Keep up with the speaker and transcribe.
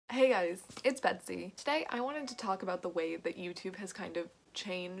Hey guys, it's Betsy. Today I wanted to talk about the way that YouTube has kind of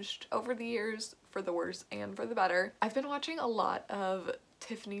changed over the years for the worse and for the better. I've been watching a lot of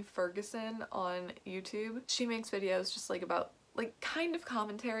Tiffany Ferguson on YouTube. She makes videos just like about kind of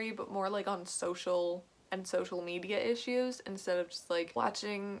commentary but more like on social media issues instead of just like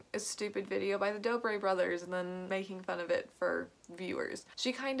watching a stupid video by the Dobre brothers and then making fun of it for viewers.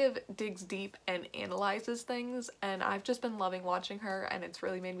 She kind of digs deep and analyzes things, and I've just been loving watching her, and it's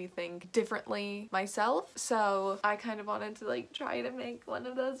really made me think differently myself. So I kind of wanted to like try to make one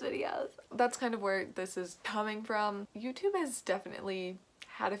of those videos. That's kind of where this is coming from. YouTube has definitely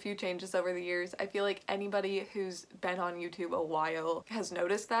had a few changes over the years. I feel like anybody who's been on YouTube a while has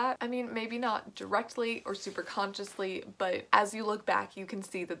noticed that. I mean, maybe not directly or super consciously, but as you look back, you can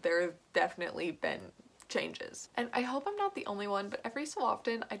see that there have definitely been changes. And I hope I'm not the only one, but every so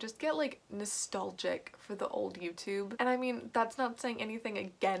often I just get like nostalgic for the old YouTube. And I mean, that's not saying anything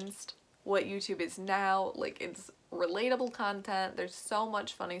against what YouTube is now. Like, it's relatable content. There's so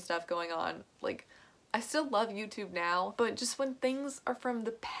much funny stuff going on. Like, I still love YouTube now, but just when things are from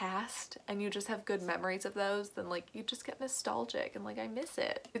the past and you just have good memories of those, then like you just get nostalgic and like I miss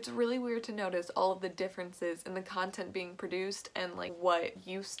it. It's really weird to notice all of the differences in the content being produced and like what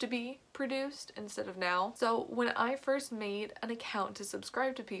used to be produced instead of now. So when I first made an account to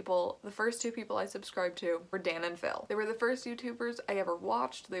subscribe to people, the first two people I subscribed to were Dan and Phil. They were the first YouTubers I ever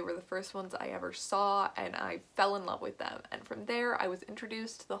watched, they were the first ones I ever saw, and I fell in love with them. And from there I was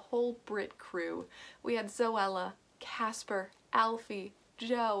introduced to the whole Brit crew. We had Zoella, Casper, Alfie,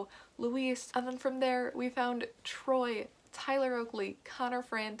 Joe, Luis, and then from there we found Troy, Tyler Oakley, Connor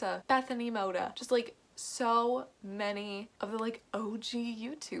Franta, Bethany Moda, just like so many of the like OG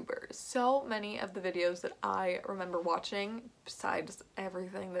YouTubers. So many of the videos that I remember watching, besides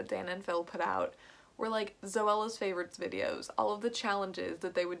everything that Dan and Phil put out, were like Zoella's favorites videos, all of the challenges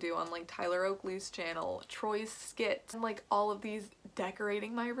that they would do on like Tyler Oakley's channel, Troy's skits, and like all of these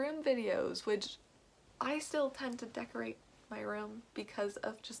decorating my room videos, which I still tend to decorate my room because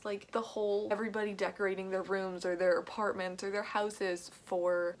of just like the whole everybody decorating their rooms or their apartments or their houses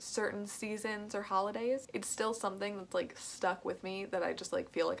for certain seasons or holidays. It's still something that's like stuck with me that I just like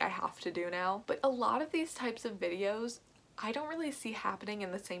feel like I have to do now. But a lot of these types of videos I don't really see happening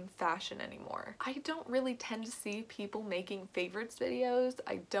in the same fashion anymore. I don't really tend to see people making favorites videos.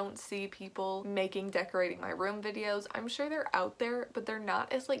 I don't see people making decorating my room videos. I'm sure they're out there, but they're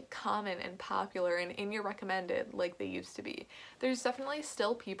not as like common and popular and in your recommended like they used to be. There's definitely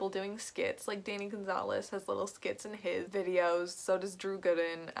still people doing skits, like Danny Gonzalez has little skits in his videos, so does Drew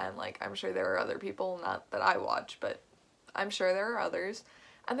Gooden, and like I'm sure there are other people, not that I watch, but I'm sure there are others.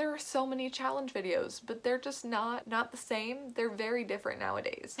 And there are so many challenge videos, but they're just not the same. They're very different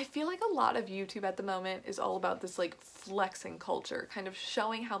nowadays. I feel like a lot of YouTube at the moment is all about this like flexing culture, kind of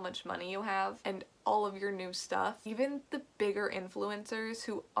showing how much money you have and all of your new stuff. Even the bigger influencers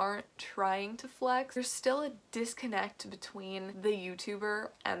who aren't trying to flex, there's still a disconnect between the YouTuber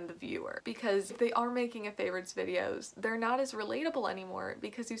and the viewer, because if they are making a favorites videos, they're not as relatable anymore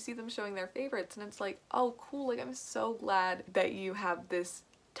because you see them showing their favorites and it's like, oh cool, like I'm so glad that you have this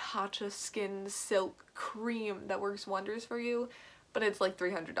Tatcha Skin Silk Cream that works wonders for you, but it's like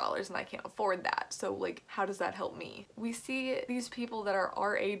 $300 and I can't afford that. So like, how does that help me? We see these people that are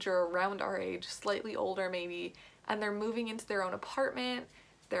our age or around our age, slightly older maybe, and they're moving into their own apartment,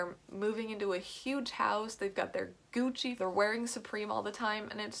 they're moving into a huge house, they've got their Gucci, they're wearing Supreme all the time,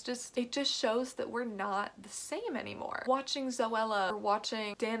 and it just shows that we're not the same anymore. Watching Zoella or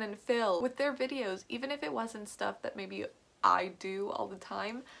watching Dan and Phil with their videos, even if it wasn't stuff that maybe I do all the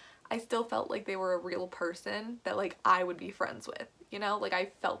time, I still felt like they were a real person that like I would be friends with, you know? Like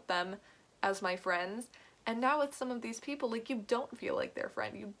I felt them as my friends. And now with some of these people, like you don't feel like their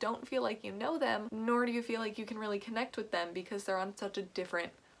friend, you don't feel like you know them, nor do you feel like you can really connect with them because they're on such a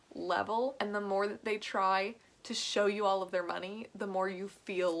different level. And the more that they try to show you all of their money, the more you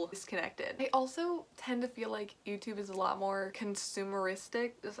feel disconnected. I also tend to feel like YouTube is a lot more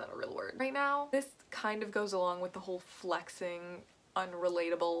consumeristic. Is that a real word? Right now, this kind of goes along with the whole flexing,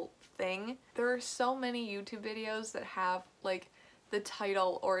 unrelatable thing. There are so many YouTube videos that have like the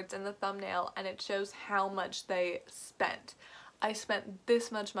title or it's in the thumbnail and it shows how much they spent. I spent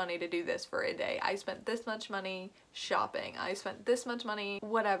this much money to do this for a day. I spent this much money shopping. I spent this much money,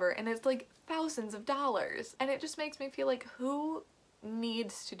 whatever. And it's like thousands of dollars. And it just makes me feel like, who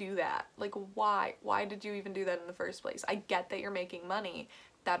needs to do that? Like, why? Why did you even do that in the first place? I get that you're making money.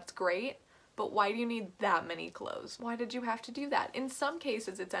 That's great. But why do you need that many clothes? Why did you have to do that? In some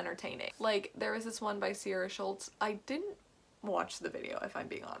cases, it's entertaining. Like, there was this one by Sierra Schultz. I didn't watch the video, if I'm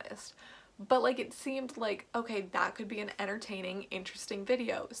being honest. but like it seemed like, okay, that could be an entertaining, interesting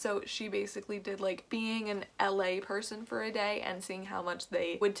video. So she basically did like being an LA person for a day and seeing how much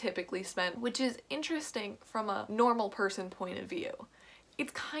they would typically spend, which is interesting from a normal person point of view.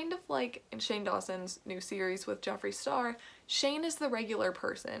 It's kind of like in Shane Dawson's new series with Jeffree Star, Shane is the regular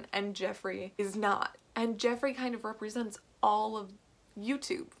person and Jeffree is not. And Jeffree kind of represents all of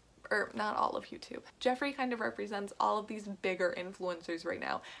YouTube. Or not all of YouTube. Jeffree kind of represents all of these bigger influencers right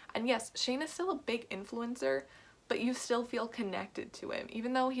now. And yes, Shane is still a big influencer, but you still feel connected to him.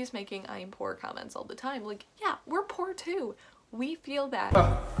 Even though he's making I'm poor comments all the time. Like, yeah, we're poor too. We feel that.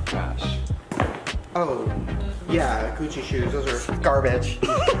 Oh, gosh. Oh, yeah, Gucci shoes. Those are garbage.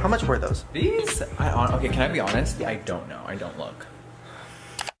 How much were those? These, okay, can I be honest? I don't know. I don't look.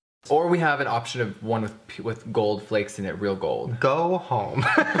 Or we have an option of one with gold flakes in it, real gold. Go home.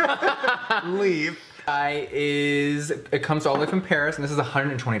 Leave. It comes all the way from Paris, and this is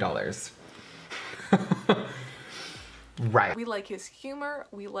 $120. Right. We like his humor,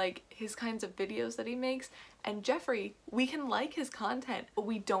 we like his kinds of videos that he makes, and Jeffree, we can like his content, but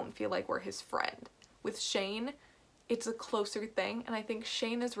we don't feel like we're his friend. With Shane, it's a closer thing, and I think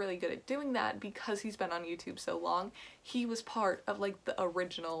Shane is really good at doing that because he's been on YouTube so long. He was part of like the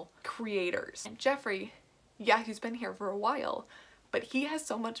original creators. And Jeffree, yeah, he's been here for a while, but he has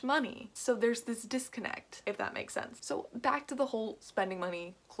so much money. So there's this disconnect, if that makes sense. So back to the whole spending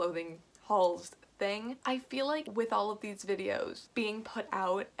money, clothing, hauls thing. I feel like with all of these videos being put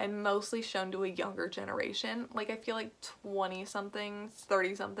out and mostly shown to a younger generation, like I feel like 20 somethings,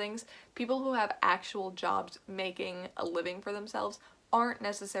 30 somethings, people who have actual jobs making a living for themselves aren't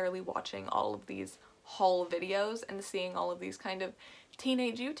necessarily watching all of these haul videos and seeing all of these kind of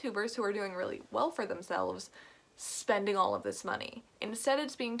teenage YouTubers who are doing really well for themselves spending all of this money. Instead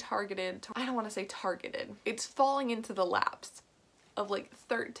it's being targeted to, I don't want to say targeted, it's falling into the laps of like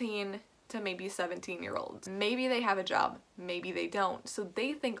 13 to maybe 17-year-olds. Maybe they have a job, maybe they don't. So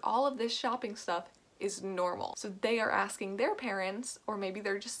they think all of this shopping stuff is normal. So they are asking their parents, or maybe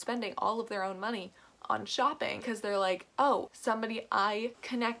they're just spending all of their own money on shopping because they're like, oh, somebody I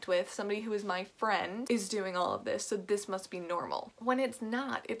connect with, somebody who is my friend is doing all of this, so this must be normal. When it's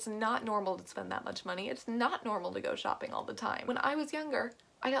not. It's not normal to spend that much money. It's not normal to go shopping all the time. When I was younger,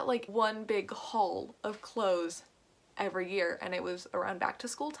 I got like one big haul of clothes every year, and it was around back to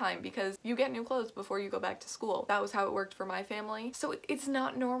school time because you get new clothes before you go back to school. That was how it worked for my family. So it's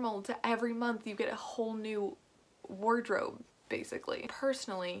not normal to every month you get a whole new wardrobe, basically.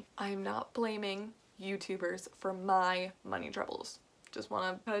 Personally, I'm not blaming YouTubers for my money troubles. Just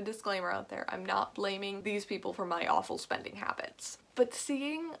want to put a disclaimer out there. I'm not blaming these people for my awful spending habits. But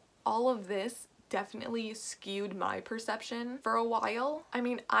seeing all of this definitely skewed my perception for a while. I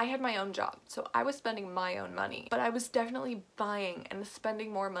mean, I had my own job, so I was spending my own money, but I was definitely buying and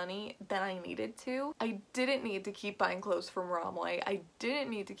spending more money than I needed to. I didn't need to keep buying clothes from Romwe. I didn't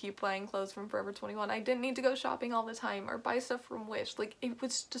need to keep buying clothes from Forever 21. I didn't need to go shopping all the time or buy stuff from Wish. Like, it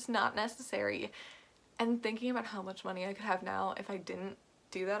was just not necessary. And thinking about how much money I could have now if I didn't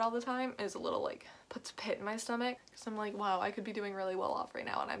do that all the time is a little like puts a pit in my stomach because I'm like, wow, I could be doing really well off right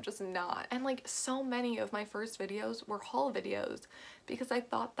now and I'm just not. And like so many of my first videos were haul videos because I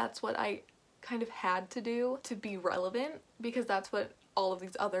thought that's what I kind of had to do to be relevant because that's what all of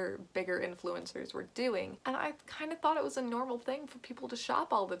these other bigger influencers were doing. And I kind of thought it was a normal thing for people to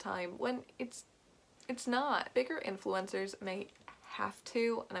shop all the time when it's not. Bigger influencers may have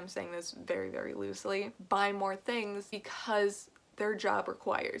to, and I'm saying this very, very loosely, buy more things because their job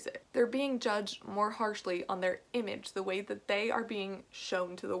requires it. They're being judged more harshly on their image, the way that they are being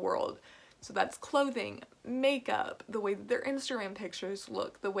shown to the world. So that's clothing, makeup, the way that their Instagram pictures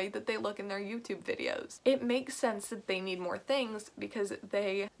look, the way that they look in their YouTube videos. It makes sense that they need more things because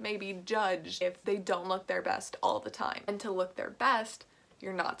they may be judged if they don't look their best all the time. And to look their best,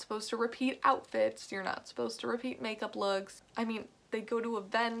 you're not supposed to repeat outfits, you're not supposed to repeat makeup looks. I mean, they go to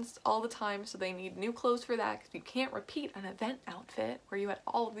events all the time, so they need new clothes for that because you can't repeat an event outfit where you had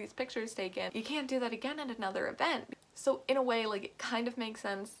all of these pictures taken. You can't do that again at another event. So in a way, like, it kind of makes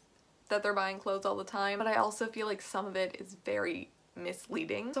sense that they're buying clothes all the time, but I also feel like some of it is very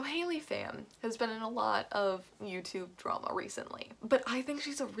misleading. So Hailey Pham has been in a lot of YouTube drama recently, but I think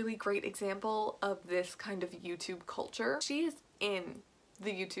she's a really great example of this kind of YouTube culture. She is in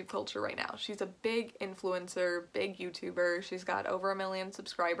the YouTube culture right now. She's a big influencer, big YouTuber. She's got over 1 million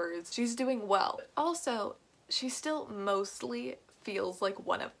subscribers. She's doing well. Also, she still mostly feels like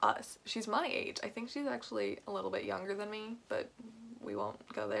one of us. She's my age. I think she's actually a little bit younger than me, but we won't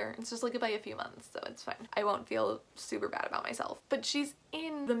go there. It's just like by a few months, so it's fine. I won't feel super bad about myself. But she's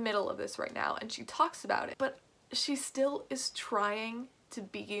in the middle of this right now and she talks about it, but she still is trying to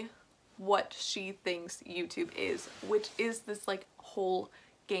be what she thinks YouTube is, which is this like whole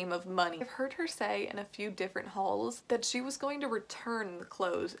game of money. I've heard her say in a few different hauls that she was going to return the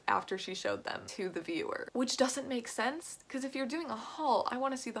clothes after she showed them to the viewer, which doesn't make sense, because if you're doing a haul, I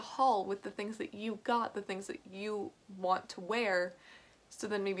want to see the haul with the things that you got, the things that you want to wear. So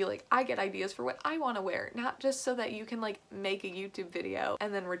then maybe like I get ideas for what I want to wear, not just so that you can like make a YouTube video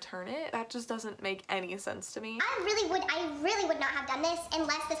and then return it. That just doesn't make any sense to me. I really would not have done this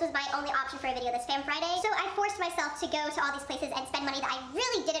unless this was my only option for a video this Spam Friday. So I forced myself to go to all these places and spend money that I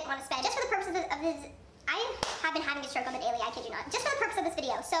really didn't want to spend just for the purposes of this. I have been having a stroke on the daily, I kid you not. Just for the purpose of this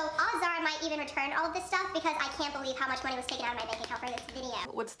video. So odds are I might even return all of this stuff because I can't believe how much money was taken out of my bank account for this video.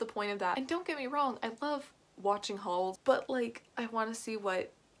 What's the point of that? And don't get me wrong, I love watching hauls, but like I want to see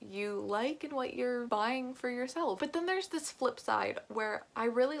what you like and what you're buying for yourself. But then there's this flip side where I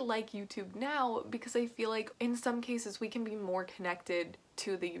really like YouTube now because I feel like in some cases we can be more connected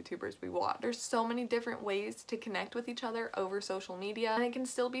to the YouTubers we watch. There's so many different ways to connect with each other over social media, and it can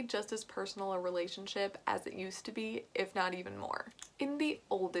still be just as personal a relationship as it used to be, if not even more. In the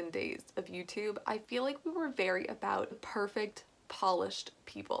olden days of YouTube, I feel like we were very about perfect, polished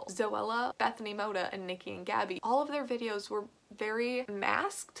people. Zoella, Bethany Moda, and Nikki and Gabby, all of their videos were very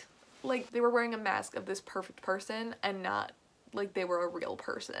masked. Like they were wearing a mask of this perfect person and not like they were a real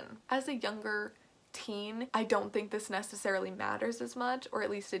person. As a younger teen, I don't think this necessarily matters as much, or at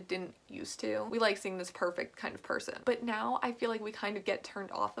least it didn't used to. We like seeing this perfect kind of person. But now I feel like we kind of get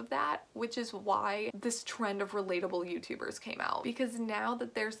turned off of that, which is why this trend of relatable YouTubers came out. Because now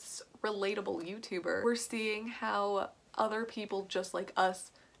that there's this relatable YouTuber, we're seeing how other people just like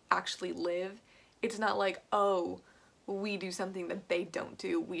us actually live. It's not like, oh, we do something that they don't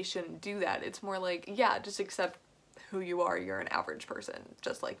do, we shouldn't do that. It's more like, yeah, just accept who you are, you're an average person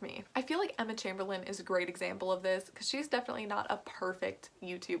just like me. I feel like Emma Chamberlain is a great example of this because she's definitely not a perfect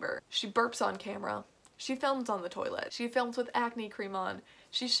YouTuber. She burps on camera, she films on the toilet, she films with acne cream on,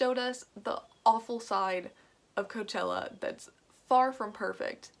 she showed us the awful side of Coachella that's far from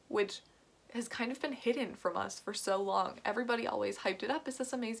perfect, which has kind of been hidden from us for so long. Everybody always hyped it up as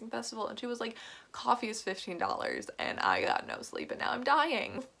this amazing festival, and she was like, coffee is $15 and I got no sleep and now I'm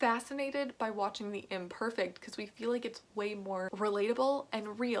dying. I'm fascinated by watching the imperfect because we feel like it's way more relatable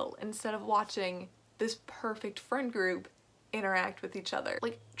and real instead of watching this perfect friend group interact with each other.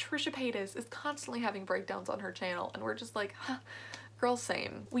 Like Trisha Paytas is constantly having breakdowns on her channel and we're just like, huh, girl,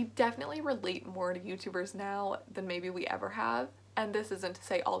 same. We definitely relate more to YouTubers now than maybe we ever have. And this isn't to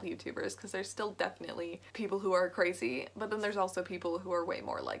say all YouTubers, because there's still definitely people who are crazy, but then there's also people who are way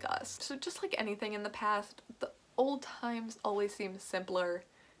more like us. So just like anything in the past, the old times always seem simpler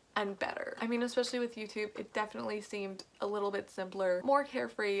and better. I mean, especially with YouTube, it definitely seemed a little bit simpler, more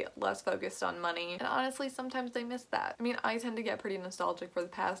carefree, less focused on money, and honestly, sometimes I miss that. I mean, I tend to get pretty nostalgic for the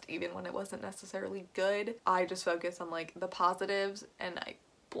past, even when it wasn't necessarily good. I just focus on like the positives and I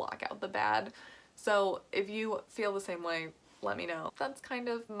block out the bad. So if you feel the same way, let me know. That's kind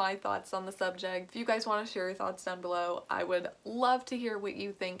of my thoughts on the subject. If you guys want to share your thoughts down below, I would love to hear what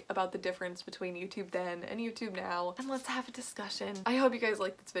you think about the difference between YouTube then and YouTube now, and let's have a discussion. I hope you guys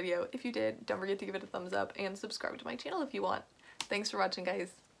liked this video. If you did, don't forget to give it a thumbs up and subscribe to my channel if you want. Thanks for watching,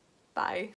 guys. Bye.